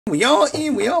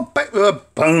here we are, back with a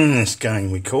bonus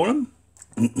game, we call them.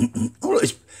 Oh, look,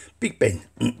 it's Big Ben.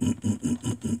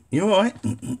 You alright?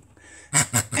 And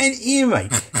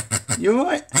earache. You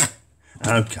alright?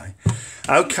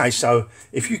 Okay, so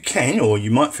if you can, or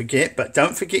you might forget, but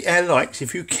don't forget our likes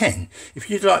if you can. If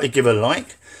you'd like to give a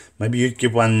like, maybe you'd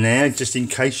give one now, just in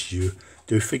case you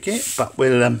do forget. But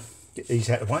we'll get these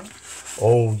out of the way.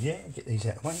 Oh yeah, get these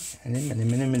out of the way. And then,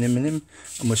 and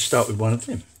we'll start with one of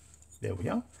them. There we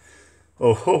are.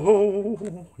 Oh, ho,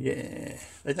 ho, yeah.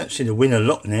 They don't seem to win a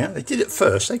lot now. They did at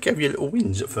first. They gave you little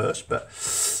wins at first, but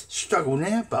struggle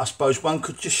now. But I suppose one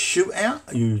could just shoot out.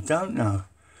 You don't know.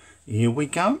 Here we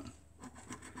go.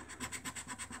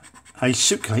 A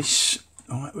suitcase.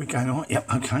 All right, we're going all right.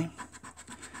 Yep, okay.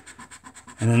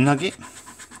 And a nugget,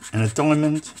 and a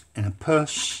diamond, and a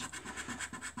purse,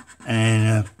 and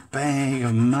a bag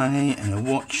of money, and a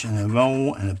watch, and a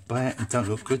roll, and a bag. It don't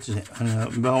look good, does it? And a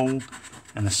roll,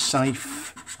 and a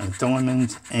safe, and a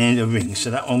diamond, and a ring.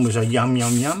 So that one was a yum.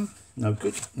 No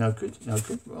good. Right,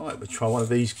 we'll try one of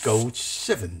these gold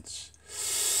 7s.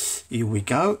 Here we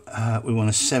go. We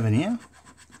want a 7 here.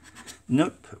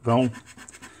 Nope. Roll,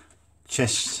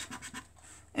 chest,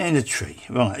 and a tree.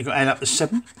 Right, you've got to add up to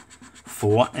 7.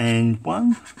 4 and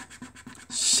 1.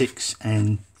 6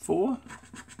 and 4.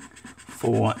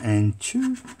 4 and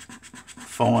 2.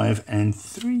 5 and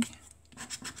 3.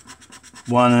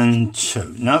 1 and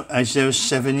 2. No, is there a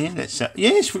 7 here? Let's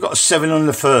yes, we've got a 7 on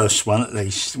the first one at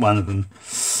least. One of them.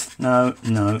 No.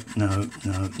 I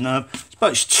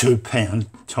suppose it's £2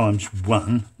 times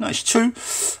 1. No, it's 2.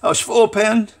 Oh, it's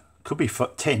 £4. Could be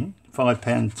 10.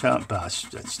 £5, but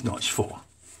that's not. It's 4.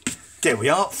 There we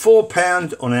are.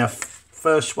 £4 on our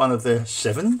first one of the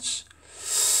 7s.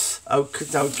 Okie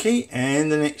dokie,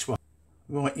 and the next one.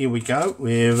 Right, here we go.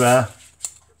 We're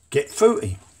get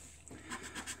fruity.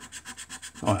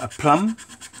 Right, a plum,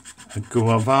 a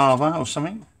guava or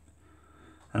something,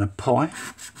 and a pie,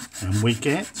 and we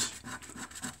get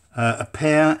a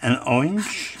pear and an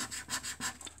orange,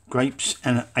 grapes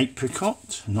and an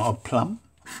apricot, not a plum,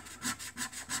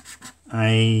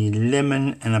 a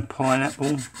lemon and a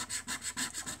pineapple,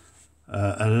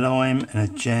 a lime and a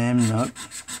jam, nope,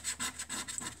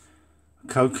 a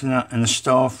coconut and a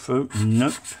star fruit,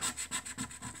 nope.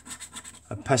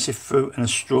 A passive fruit and a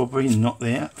strawberry, not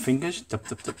there. Fingers, dup.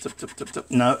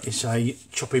 No, it's a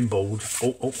chopping board.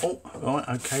 Oh. Right,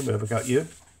 okay, where have I got you?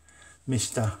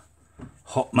 Mr.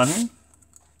 Hot Money.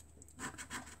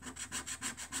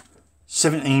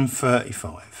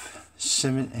 17.35.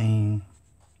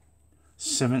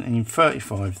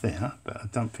 17.35 there, but I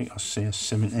don't think I see a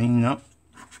 17, no.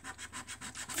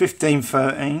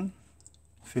 15.13.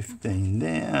 15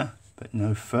 there, but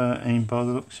no 13 by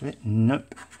the looks of it,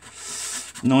 nope.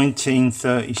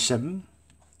 1937.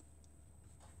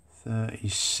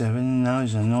 37, no,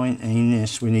 there's a 19 there,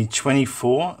 so we need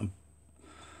 24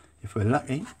 if we're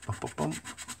lucky.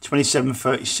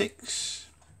 27.36.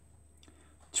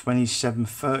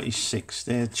 27.36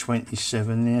 there,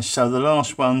 27 there. So the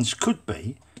last ones could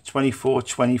be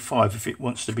 24.25 if it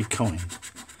wants to be kind,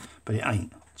 but it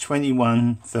ain't.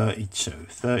 21.32.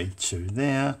 32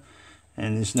 there,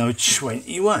 and there's no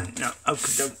 21. No,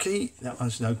 okie dokie, that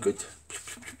one's no good.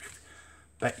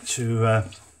 Back to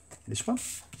this one.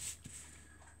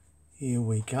 Here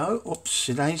we go.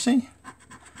 Oopsie daisy.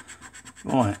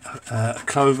 Right, a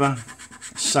clover,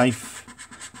 a safe,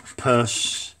 a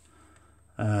purse,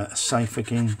 a safe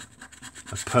again,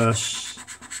 a purse,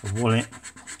 a wallet,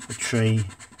 a tree,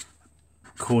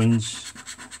 coins,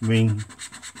 ring,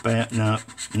 bear, no,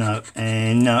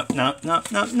 and no.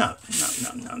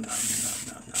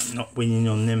 Not winning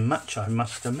on them much, I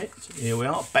must admit. Here we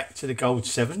are, back to the gold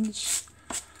 7s.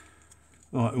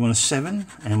 Right, we want a 7,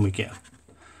 and we get a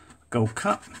gold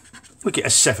cup. We get a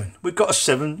 7. We've got a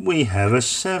 7. We have a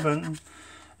 7.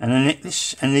 And a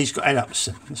necklace, and these got to add up to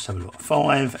 7. Let's have a look.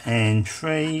 5 and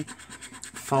 3,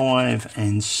 5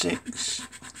 and 6,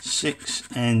 6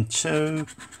 and 2,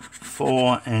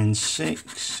 4 and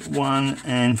 6, 1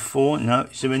 and 4. No,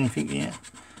 is there anything here?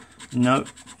 Nope,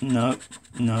 and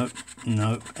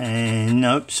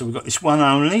nope. So we've got this one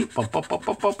only. Bop.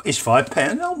 It's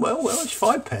 £5. Oh well, it's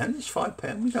 £5. It's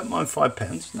 £5. We don't mind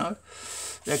 £5. No,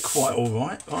 they're quite all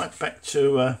right. Right, back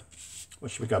to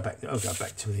what should we go back to? I'll go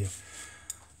back to here.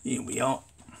 Here we are.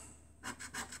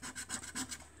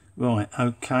 Right,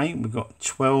 okay. We've got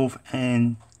 12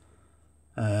 and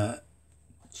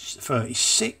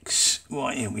 36.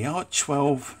 Right, here we are.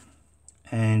 12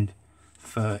 and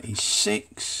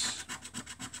 36.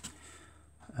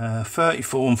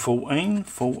 34 and 14.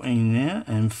 14 there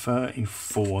and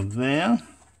 34 there.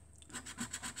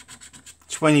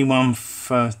 21,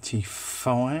 35.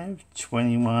 25,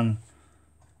 21,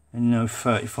 and no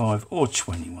 35 or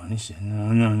 21, is it?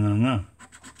 No.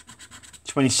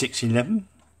 26, 11.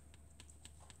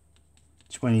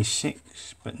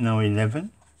 26, but no 11.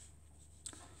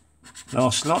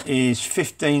 Last lot is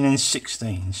 15 and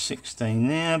 16. 16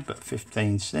 there, but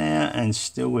 15's there, and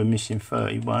still we're missing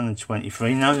 31 and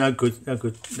 23. No good.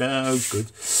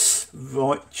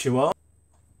 Right, you are.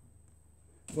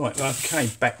 Right, okay,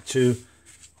 back to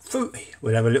fruity.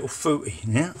 We'll have a little fruity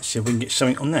now. See if we can get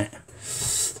something on that.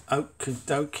 Okie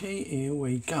dokie, here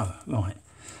we go. Right.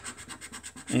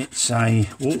 It's a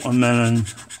watermelon,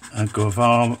 a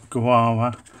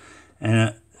guava, and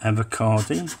an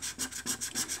avocado.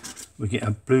 We get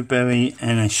a blueberry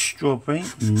and a strawberry.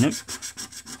 Nope.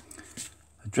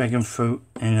 A dragon fruit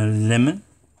and a lemon.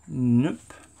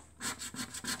 Nope.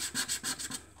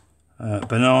 A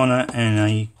banana and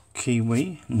a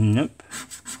kiwi. Nope.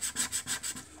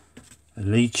 A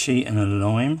lychee and a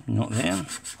lime. Not there.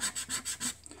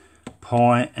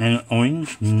 Pie and an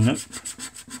orange. Nope.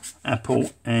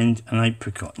 Apple and an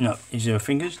apricot. No. Is there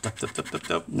fingers? Dub, dub, dub, dub,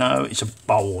 dub. No, it's a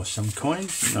bowl of some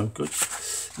kind. No good.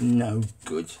 No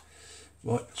good.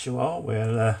 Right, you are.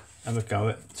 We'll have a go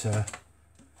at.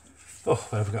 We'll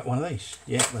have a go at one of these.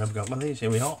 Yeah, we'll have a go at one of these. Here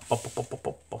we are. Pop, pop, pop, pop,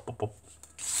 pop, pop, pop, pop.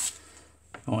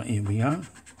 Right, here we go.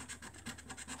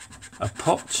 A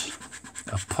pot,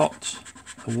 a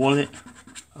wallet,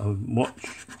 a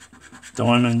watch,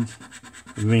 diamond,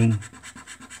 a ring,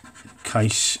 a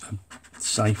case, a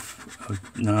safe.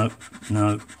 No,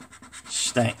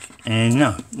 stack, and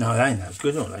no, they ain't no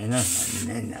good, are they?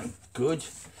 They're no good.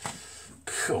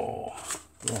 Cool.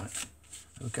 Right,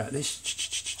 look at this.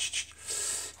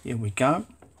 Here we go.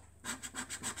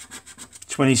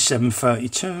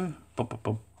 27.32.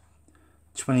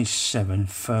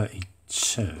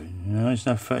 27.32. No, there's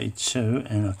no 32,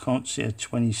 and I can't see a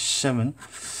 27.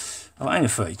 Oh, ain't a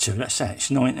 32. That's that. It's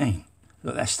 19.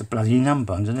 Look, that's the bloody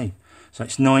number underneath. So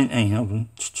it's 19. Hold on.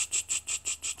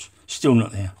 Still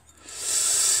not there.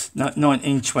 No,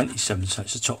 19.27. So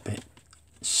it's the top bit.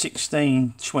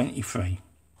 16.23.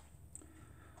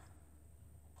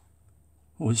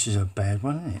 Oh, this is a bad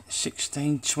one, isn't it?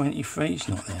 16.23 is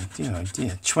not there. Dear, oh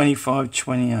dear.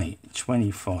 25.28.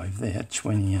 25 there.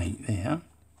 28 there.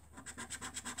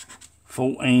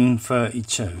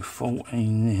 14.32.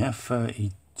 14 there.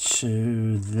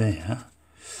 32 there.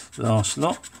 Last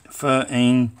lot.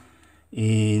 13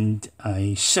 and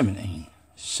a 17.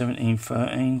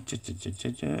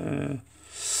 17.13.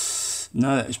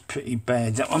 No, that was pretty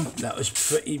bad. That one. That was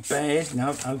pretty bad.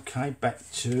 No, okay. Back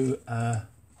to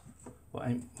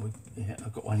yeah,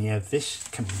 I've got one here of this.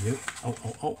 Come here, you.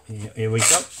 Oh, here we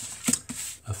go.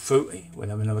 A fruity. We'll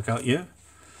have another go at you. A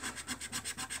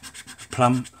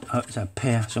plum. It's a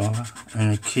pear, sorry.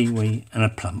 And a kiwi and a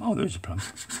plum. Oh, there is a plum.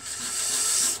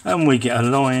 And we get a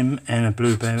lime and a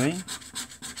blueberry.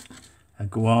 A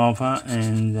guava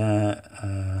and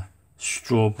a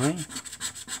strawberry.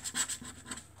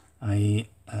 A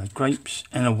grapes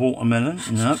and a watermelon.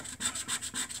 Nope.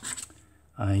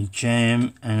 A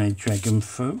jam and a dragon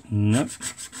fruit. Nope.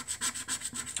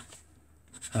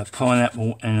 A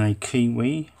pineapple and a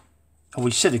kiwi. Oh,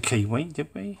 we said a kiwi, did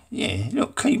we? Yeah,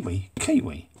 look, kiwi.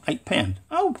 £8.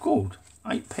 Oh, good.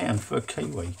 £8 for a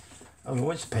kiwi. Oh,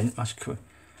 where's the pen? Is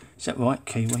that right,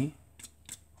 kiwi?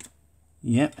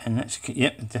 Yep, and that's,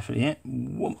 yep, definitely, yeah.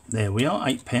 Whoop, there we are,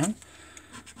 £8.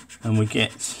 And we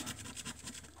get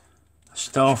a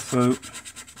star fruit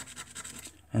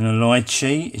and a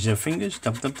lychee. Is there fingers?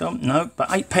 Dum. No, but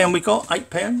 £8 we got.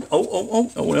 £8. Oh,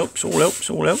 all helps.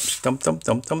 Dum.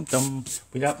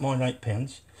 We don't mind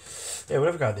 £8. Yeah, we'll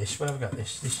have a go at this.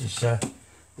 This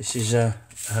is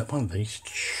one of these.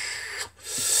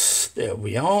 There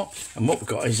we are. And what we've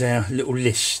got is our little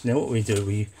list. Now what we do,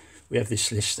 we have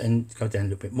this list and go down a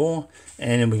little bit more,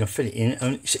 and then we can fill it in,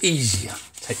 and it's easier.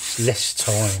 It takes less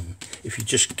time if you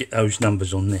just get those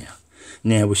numbers on there.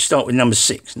 Now we start with number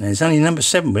 6. Now there's only number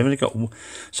 7. We've only got,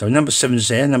 so number 7's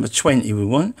there. Number 20 we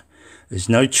want. There's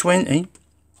no 20.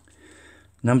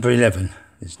 Number 11.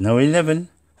 There's no 11.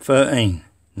 13.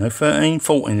 No 13.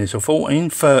 14. There's a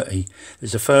 14. 30.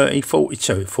 There's a 30.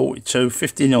 42. 42.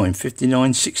 59.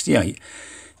 59. 68.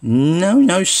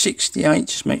 No 68.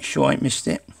 Just make sure I ain't missed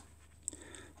it.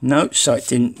 No, so it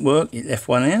didn't work. It left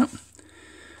one out.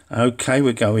 Okay,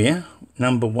 we go here.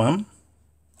 Number 1.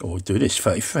 Or we'll do this,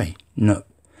 33. No.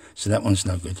 So that one's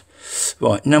no good.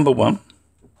 Right, number 1.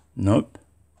 Nope.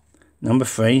 Number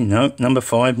 3. Nope. Number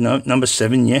 5. Nope. Number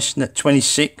 7. Yes.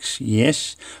 26.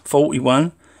 Yes.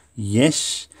 41.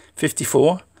 Yes.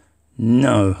 54.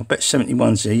 No. I bet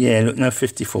 71's there. Yeah, look, no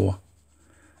 54.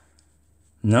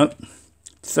 Nope.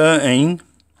 13.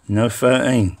 no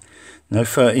 13, no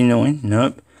 39,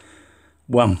 nope.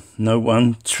 1, no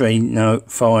 1, 3, no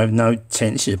 5, no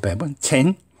 10, this is a bad one,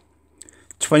 10,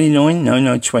 29,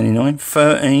 no 29,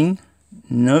 13,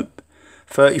 nope,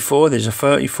 34, there's a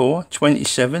 34,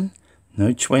 27,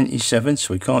 no 27,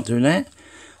 so we can't do that,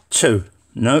 2,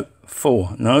 nope,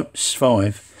 4, nope,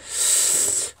 5,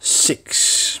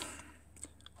 6,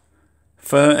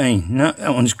 13, no,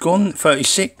 that one's gone,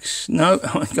 36, no, I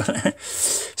haven't got that,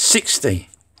 60,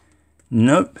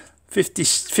 nope,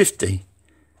 50,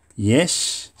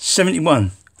 yes,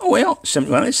 71, oh well,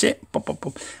 71, that's it, pop, pop,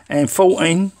 pop. And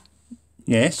 14,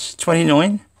 yes,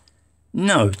 29,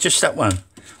 no, just that one.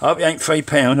 I hope it ain't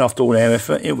 £3 after all our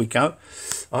effort, here we go.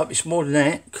 I hope it's more than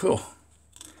that, cool.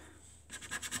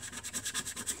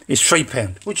 It's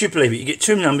 £3, would you believe it, you get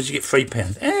 2 numbers, you get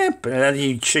 £3.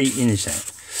 Bloody cheating is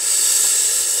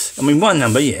that? I mean, one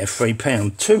number, yeah,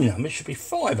 £3, 2 numbers should be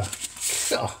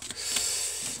 £5. Oh.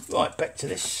 Right, back to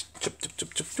this. Here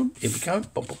we go.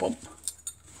 Bop, bop, bop.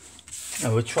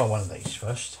 Now we'll try one of these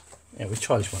first. Yeah, we'll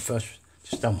try this one first.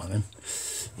 Just done one of them.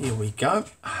 Here we go.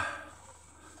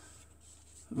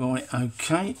 Right,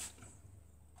 okay.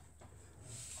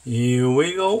 Here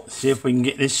we go. See if we can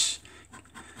get this.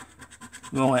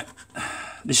 Right.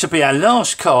 This will be our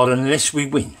last card unless we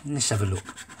win. Let's have a look.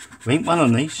 We ain't won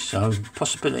on these, so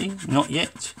possibility, not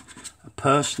yet. A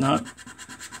purse, no.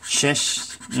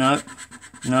 Chest, no.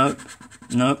 Nope,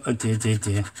 nope, oh dear.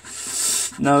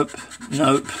 Nope,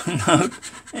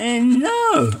 and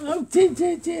no. Oh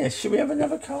dear. Should we have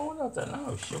another card? I don't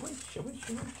know. Should we?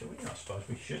 I suppose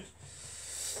we should.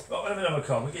 Right, we'll have another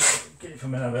card. We'll get it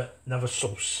from another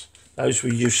source. Those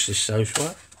were useless, those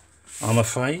were. I'm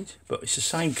afraid. But it's the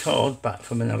same card, but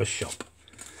from another shop.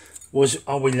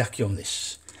 Are we lucky on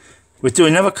this? We'll do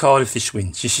another card if this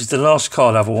wins. This is the last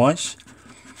card otherwise.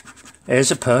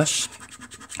 There's a purse.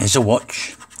 Here's a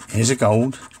watch, here's a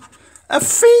gold, a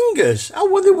fingers, oh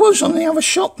well there was on the other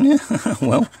shop, yeah.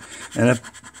 Well, and a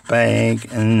bag,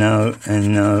 and no,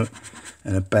 and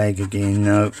a bag again,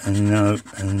 no, and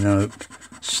no,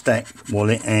 stack,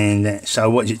 wallet, and that. So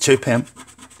what is it, £2?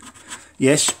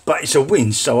 Yes, but it's a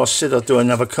win, so I said I'd do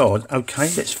another card. Okay,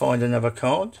 let's find another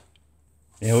card.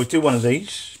 Yeah, we'll do one of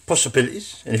these,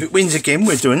 possibilities, and if it wins again,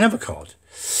 we'll do another card.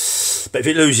 But if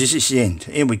it loses, it's the end.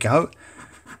 Here we go.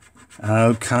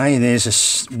 Okay, there's a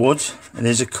wood, and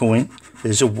there's a coin,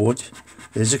 there's a wood,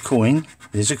 there's a coin,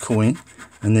 there's a coin,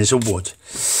 and there's a wood.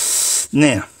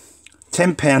 Now,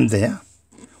 £10 there,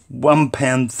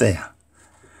 £1 there.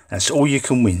 That's all you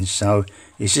can win. So,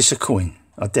 is this a coin?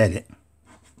 I doubt it.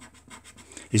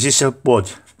 Is this a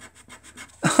wood?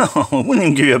 Oh, I wouldn't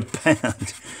even give you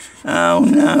 £1. Oh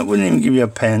no, it wouldn't even give you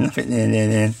 £1. Nothing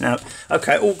there. No.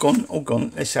 Okay, all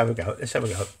gone. Let's have a go.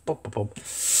 Pop.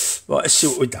 Right, let's see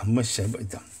what we've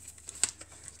done.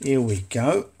 Here we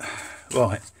go.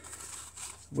 Right.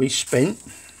 We spent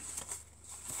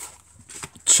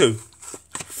 2,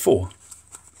 4,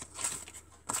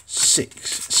 6,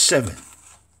 7,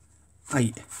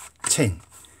 8, 10,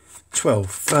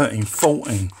 12, 13,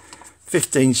 14,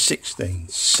 15, 16,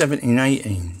 17,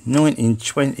 18, 19,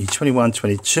 20, 21,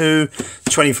 22,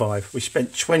 25. We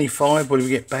spent 25. What do we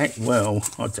get back? Well,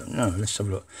 I don't know. Let's have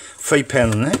a look.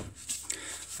 £3 on that.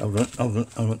 Hold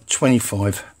on.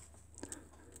 25.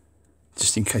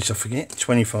 Just in case I forget.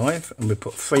 25. And we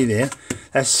put 3 there.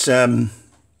 That's 8.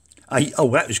 Oh,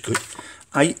 that was good.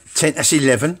 8, 10. That's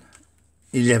 11.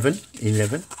 11.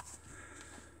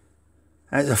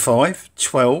 That's a 5.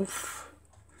 12.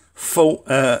 4,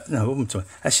 no, what am I talking?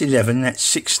 That's 11, that's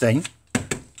 16.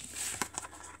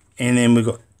 And then we've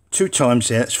got 2 times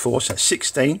there, that's 4, so that's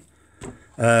 16.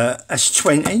 That's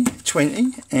 20,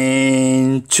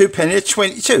 and £2,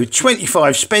 22.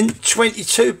 25 spent,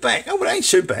 22 back. Oh, well, that ain't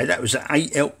too bad. That was an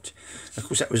 8 helped. Of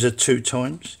course, that was a 2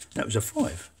 times. That was a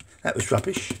 5. That was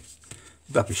rubbish.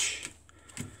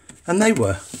 And they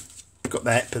were. Got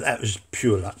that, but that was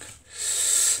pure luck.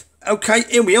 Okay,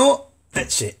 here we are.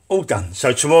 That's it, all done.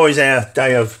 So tomorrow is our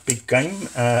day of big game.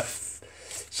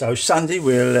 So Sunday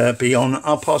we'll be on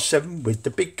 7:30 with the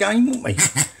big game, won't we?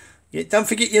 Yeah, don't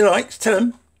forget your likes. Tell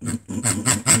them.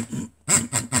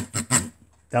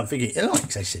 Don't forget your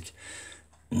likes, I said.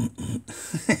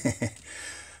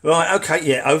 Right, okay,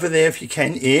 yeah, over there if you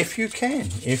can. If you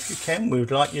can, we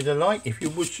would like you to like. If you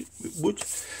would,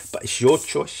 but it's your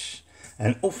choice.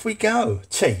 And off we go.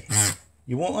 Tea.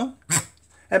 You want one?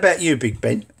 How about you, Big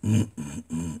Ben?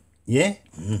 Yeah?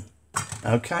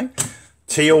 Okay.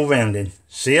 Tea all round then.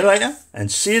 See you later,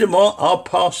 and see you tomorrow,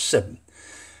 7:30.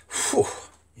 Whew.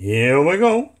 Here we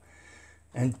go.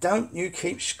 And don't you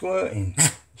keep squirting.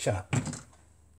 Shut up.